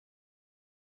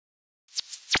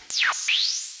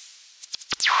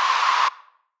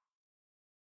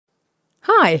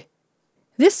Hi!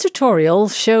 This tutorial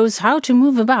shows how to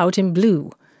move about in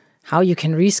Blue, how you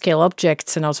can rescale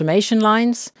objects and automation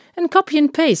lines, and copy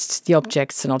and paste the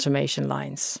objects and automation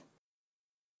lines.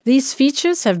 These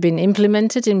features have been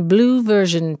implemented in Blue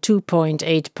version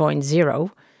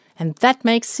 2.8.0, and that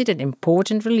makes it an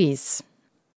important release.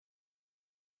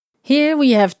 Here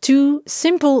we have two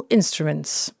simple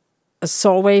instruments, a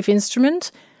saw wave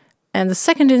instrument, and the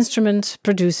second instrument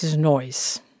produces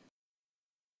noise.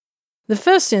 The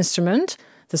first instrument,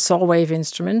 the saw wave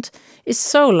instrument, is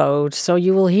soloed, so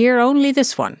you will hear only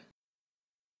this one.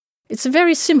 It's a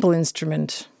very simple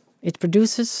instrument. It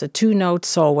produces a two-note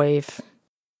saw wave.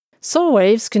 Saw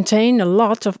waves contain a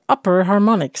lot of upper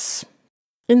harmonics.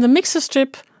 In the mixer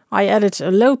strip, I added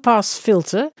a low-pass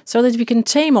filter so that we can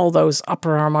tame all those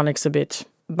upper harmonics a bit,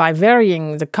 by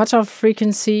varying the cutoff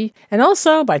frequency and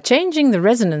also by changing the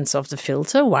resonance of the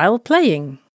filter while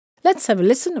playing. Let's have a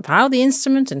listen of how the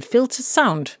instrument and filter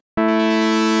sound.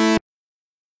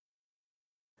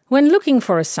 When looking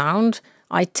for a sound,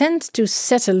 I tend to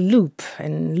set a loop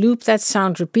and loop that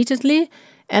sound repeatedly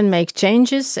and make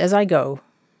changes as I go.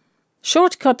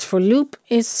 Shortcut for loop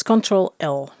is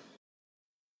Ctrl-L.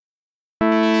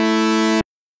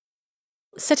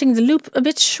 Setting the loop a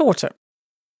bit shorter.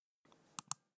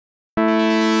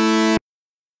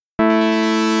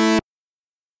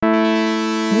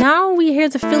 Now we hear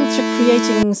the filter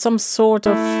creating some sort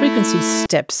of frequency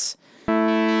steps.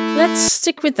 Let's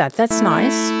stick with that, that's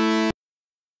nice.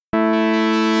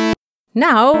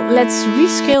 Now let's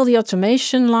rescale the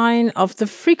automation line of the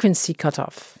frequency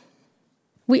cutoff.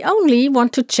 We only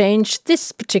want to change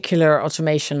this particular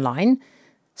automation line,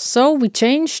 so we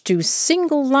change to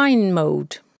single line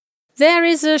mode. There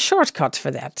is a shortcut for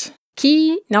that.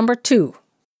 Key number 2.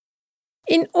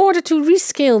 In order to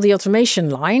rescale the automation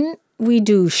line, we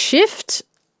do Shift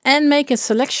and make a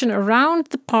selection around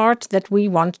the part that we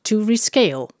want to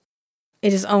rescale.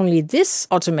 It is only this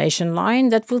automation line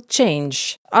that will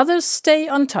change, others stay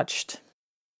untouched.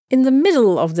 In the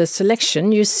middle of the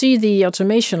selection you see the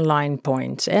automation line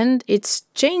point and it's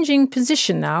changing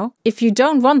position now. If you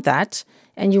don't want that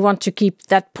and you want to keep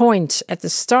that point at the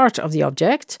start of the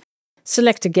object,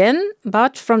 select again,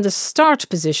 but from the start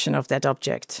position of that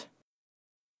object.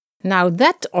 Now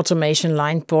that automation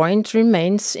line point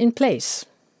remains in place.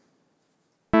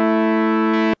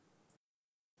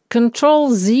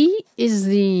 Ctrl-Z is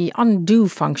the undo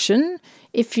function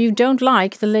if you don't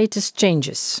like the latest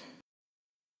changes.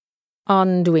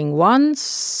 Undoing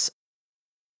once,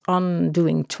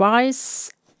 undoing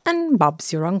twice, and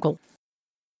Bob's your uncle.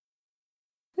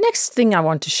 Next thing I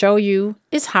want to show you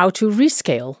is how to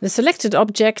rescale the selected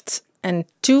object and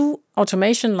two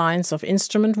automation lines of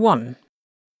instrument 1.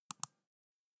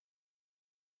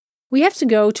 We have to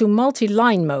go to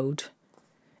multi-line mode,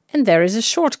 and there is a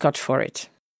shortcut for it,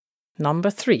 number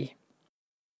 3.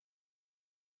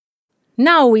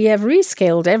 Now we have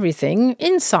rescaled everything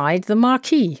inside the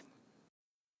marquee.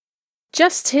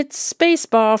 Just hit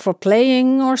spacebar for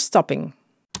playing or stopping.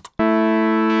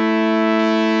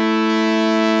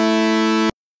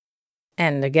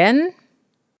 And again.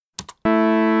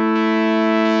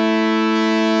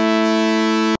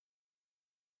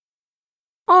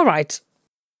 All right.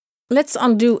 Let's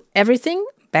undo everything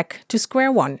back to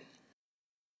square one.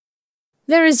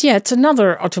 There is yet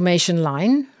another automation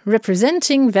line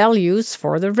representing values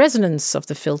for the resonance of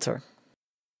the filter.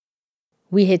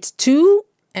 We hit 2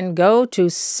 and go to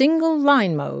single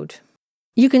line mode.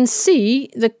 You can see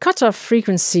the cutoff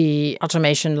frequency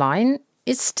automation line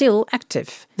is still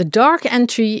active. The dark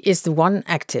entry is the one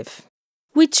active.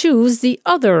 We choose the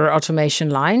other automation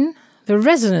line, the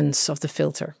resonance of the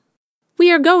filter.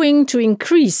 We are going to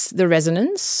increase the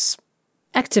resonance,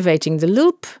 activating the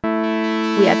loop.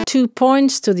 We add 2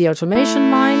 points to the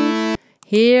automation line,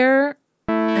 here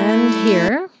and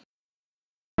here.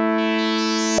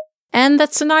 And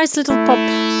that's a nice little pop,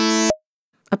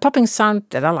 a popping sound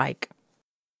that I like.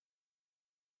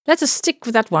 Let us stick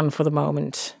with that one for the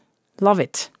moment. Love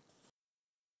it.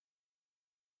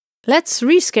 Let's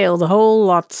rescale the whole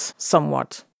lot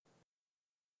somewhat.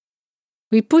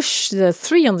 We push the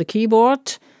 3 on the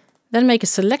keyboard, then make a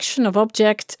selection of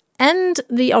object and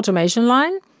the automation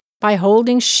line by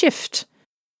holding Shift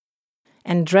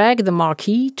and drag the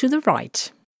marquee to the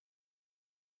right.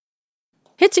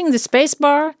 Hitting the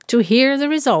spacebar to hear the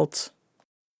result.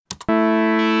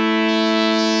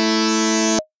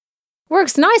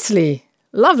 Works nicely!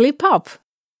 Lovely pop!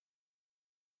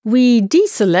 We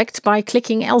deselect by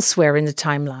clicking elsewhere in the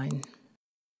timeline.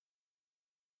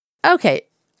 Okay.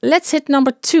 Let's hit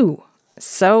number 2,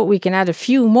 so we can add a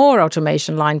few more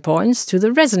automation line points to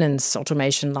the resonance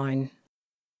automation line.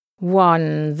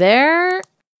 One there.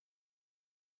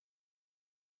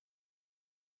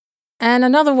 And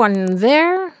another one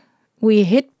there. We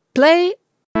hit play.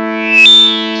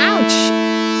 Ouch!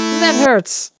 That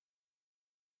hurts.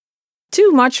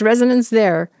 Too much resonance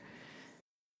there.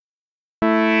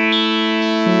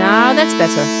 Now that's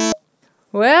better.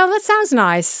 Well, that sounds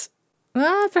nice.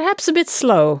 Perhaps a bit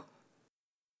slow.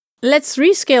 Let's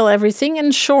rescale everything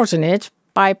and shorten it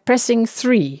by pressing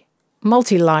 3,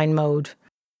 multi-line mode.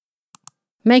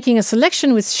 Making a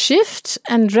selection with Shift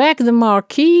and drag the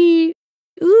marquee.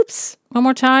 Oops, one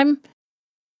more time.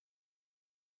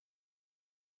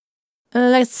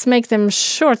 Let's make them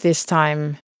short this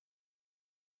time.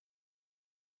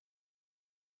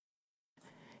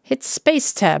 Hit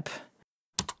Space Tab.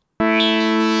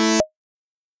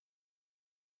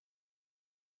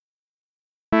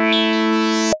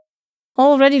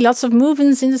 Already lots of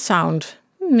movements in the sound.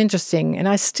 Interesting, and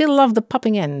I still love the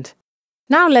popping end.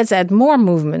 Now let's add more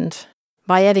movement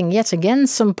by adding yet again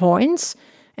some points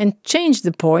and change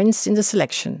the points in the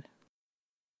selection.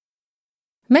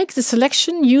 Make the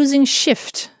selection using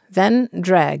Shift, then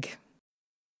drag.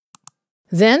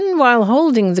 Then, while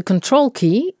holding the Control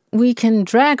key, we can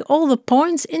drag all the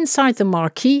points inside the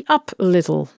marquee up a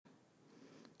little.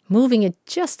 Moving it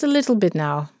just a little bit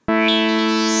now.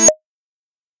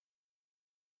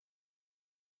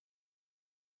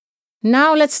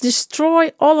 Now let's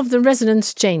destroy all of the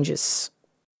resonance changes.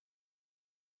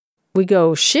 We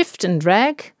go Shift and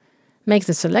drag, make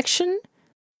the selection,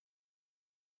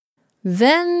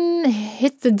 then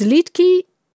hit the Delete key,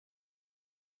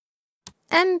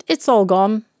 and it's all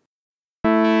gone.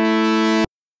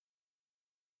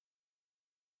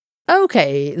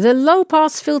 Okay, the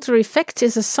low-pass filter effect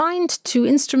is assigned to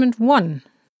instrument 1.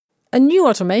 A new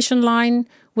automation line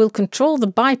will control the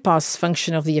bypass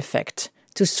function of the effect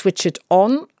to switch it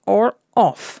on or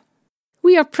off.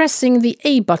 We are pressing the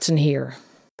A button here.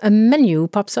 A menu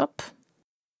pops up.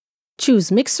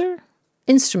 Choose Mixer,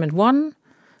 Instrument 1,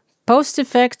 Post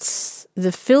Effects,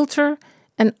 the filter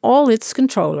and all its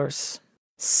controllers.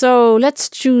 So let's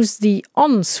choose the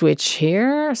On switch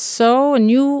here, so a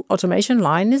new automation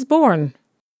line is born.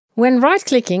 When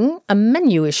right-clicking, a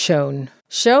menu is shown,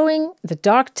 showing the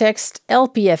dark text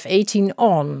LPF18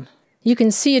 on. You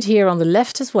can see it here on the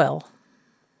left as well.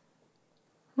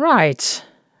 Right,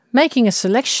 making a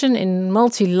selection in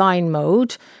multi-line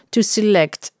mode to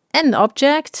select an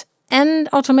object and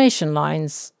automation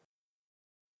lines.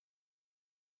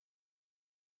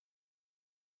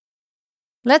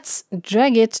 Let's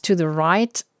drag it to the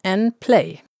right and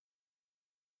play.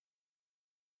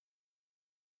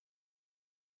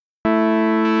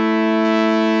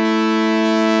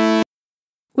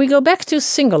 We go back to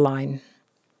single line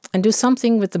and do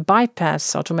something with the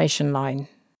bypass automation line.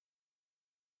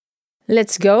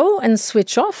 Let's go and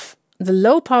switch off the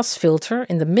low-pass filter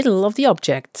in the middle of the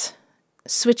object,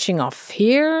 switching off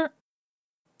here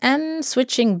and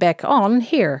switching back on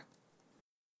here.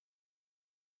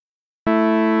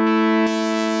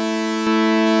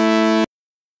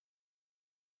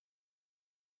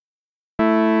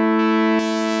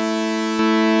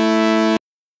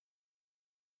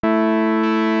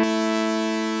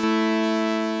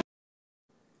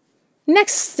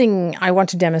 Next thing I want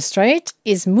to demonstrate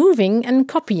is moving and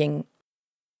copying.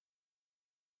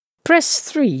 Press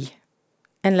 3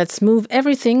 and let's move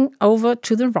everything over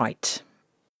to the right.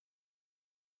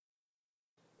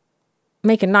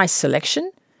 Make a nice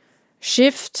selection,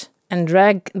 Shift and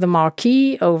drag the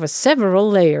marquee over several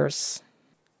layers.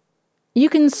 You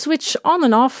can switch on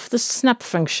and off the snap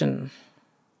function.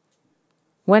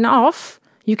 When off,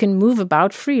 you can move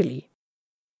about freely.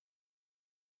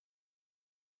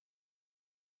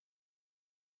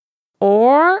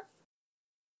 Or,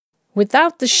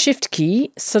 without the Shift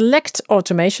key, select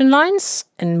automation lines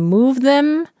and move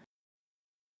them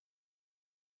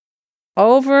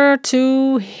over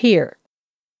to here.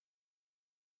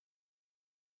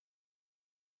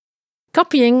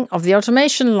 Copying of the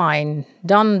automation line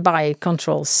done by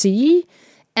Ctrl-C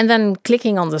and then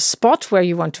clicking on the spot where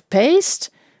you want to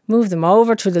paste, move them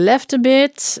over to the left a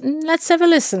bit. Let's have a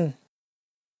listen.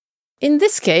 In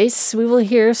this case, we will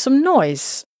hear some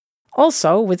noise.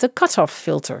 Also with the cutoff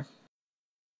filter.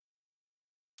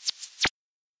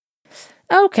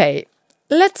 Okay,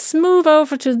 let's move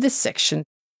over to this section.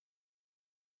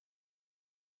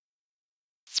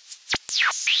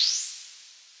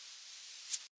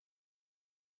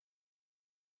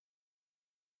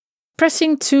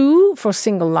 Pressing 2 for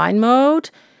single line mode,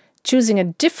 choosing a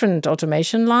different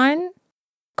automation line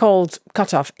called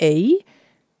cutoff A.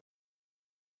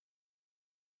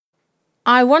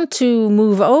 I want to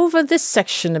move over this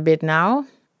section a bit now.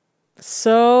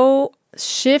 So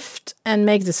shift and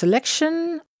make the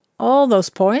selection, all those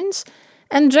points,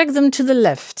 and drag them to the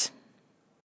left.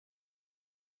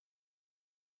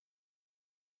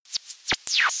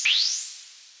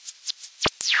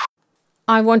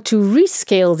 I want to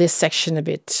rescale this section a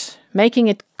bit, making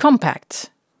it compact.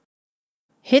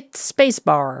 Hit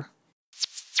spacebar.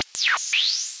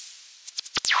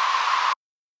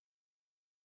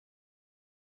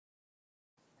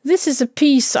 This is a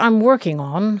piece I'm working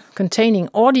on, containing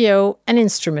audio and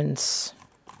instruments.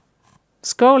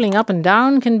 Scrolling up and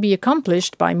down can be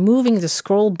accomplished by moving the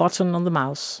scroll button on the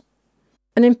mouse.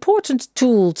 An important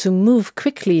tool to move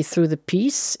quickly through the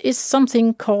piece is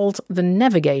something called the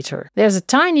navigator. There's a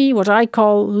tiny, what I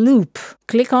call, loop.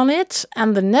 Click on it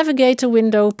and the navigator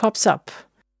window pops up.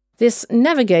 This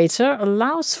navigator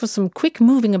allows for some quick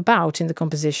moving about in the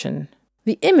composition.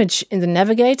 The image in the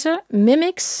navigator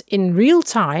mimics in real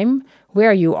time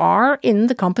where you are in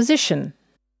the composition.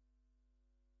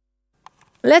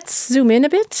 Let's zoom in a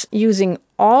bit using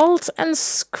Alt and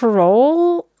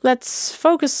scroll. Let's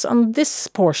focus on this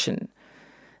portion.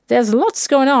 There's lots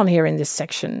going on here in this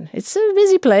section. It's a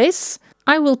busy place.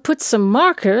 I will put some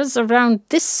markers around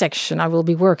this section I will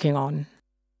be working on.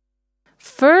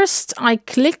 First, I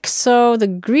click so the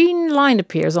green line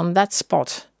appears on that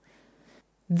spot.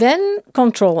 Then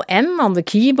Ctrl M on the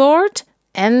keyboard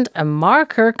and a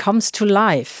marker comes to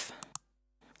life.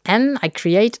 And I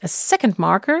create a second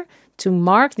marker to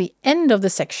mark the end of the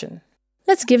section.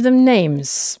 Let's give them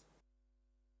names.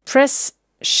 Press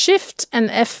Shift and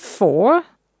F4.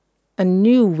 A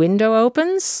new window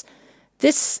opens.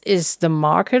 This is the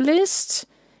marker list.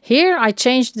 Here I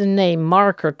changed the name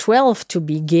marker 12 to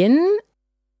begin.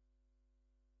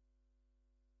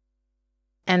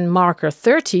 And marker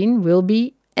 13 will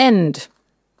be end.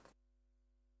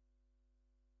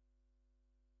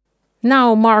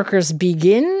 Now markers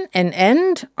begin and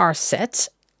end are set,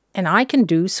 and I can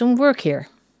do some work here.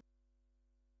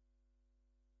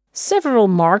 Several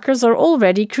markers are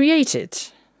already created.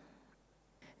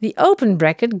 The open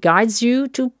bracket guides you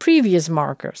to previous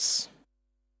markers.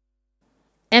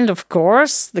 And of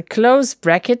course, the close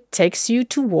bracket takes you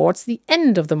towards the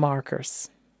end of the markers.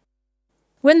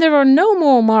 When there are no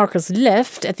more markers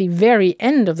left at the very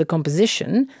end of the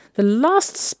composition, the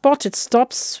last spot it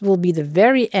stops will be the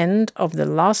very end of the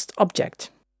last object.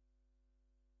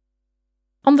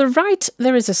 On the right,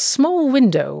 there is a small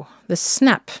window, the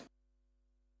snap.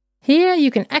 Here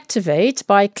you can activate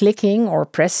by clicking or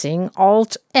pressing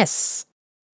Alt-S.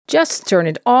 Just turn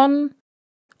it on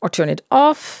or turn it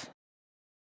off.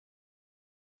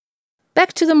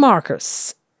 Back to the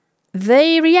markers.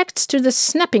 They react to the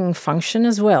snapping function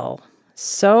as well,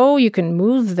 so you can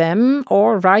move them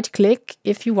or right-click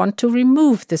if you want to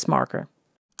remove this marker.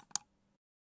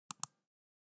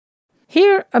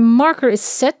 Here a marker is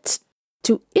set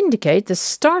to indicate the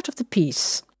start of the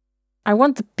piece. I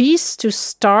want the piece to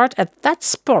start at that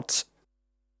spot.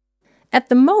 At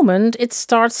the moment it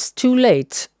starts too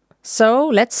late, so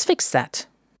let's fix that.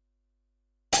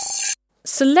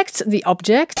 Select the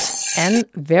object and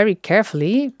very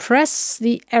carefully press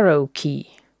the arrow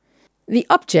key. The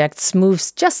object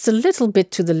moves just a little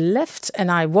bit to the left and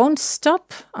I won't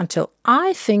stop until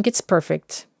I think it's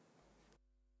perfect.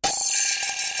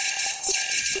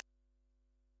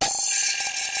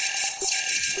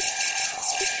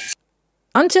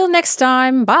 Until next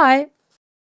time, bye!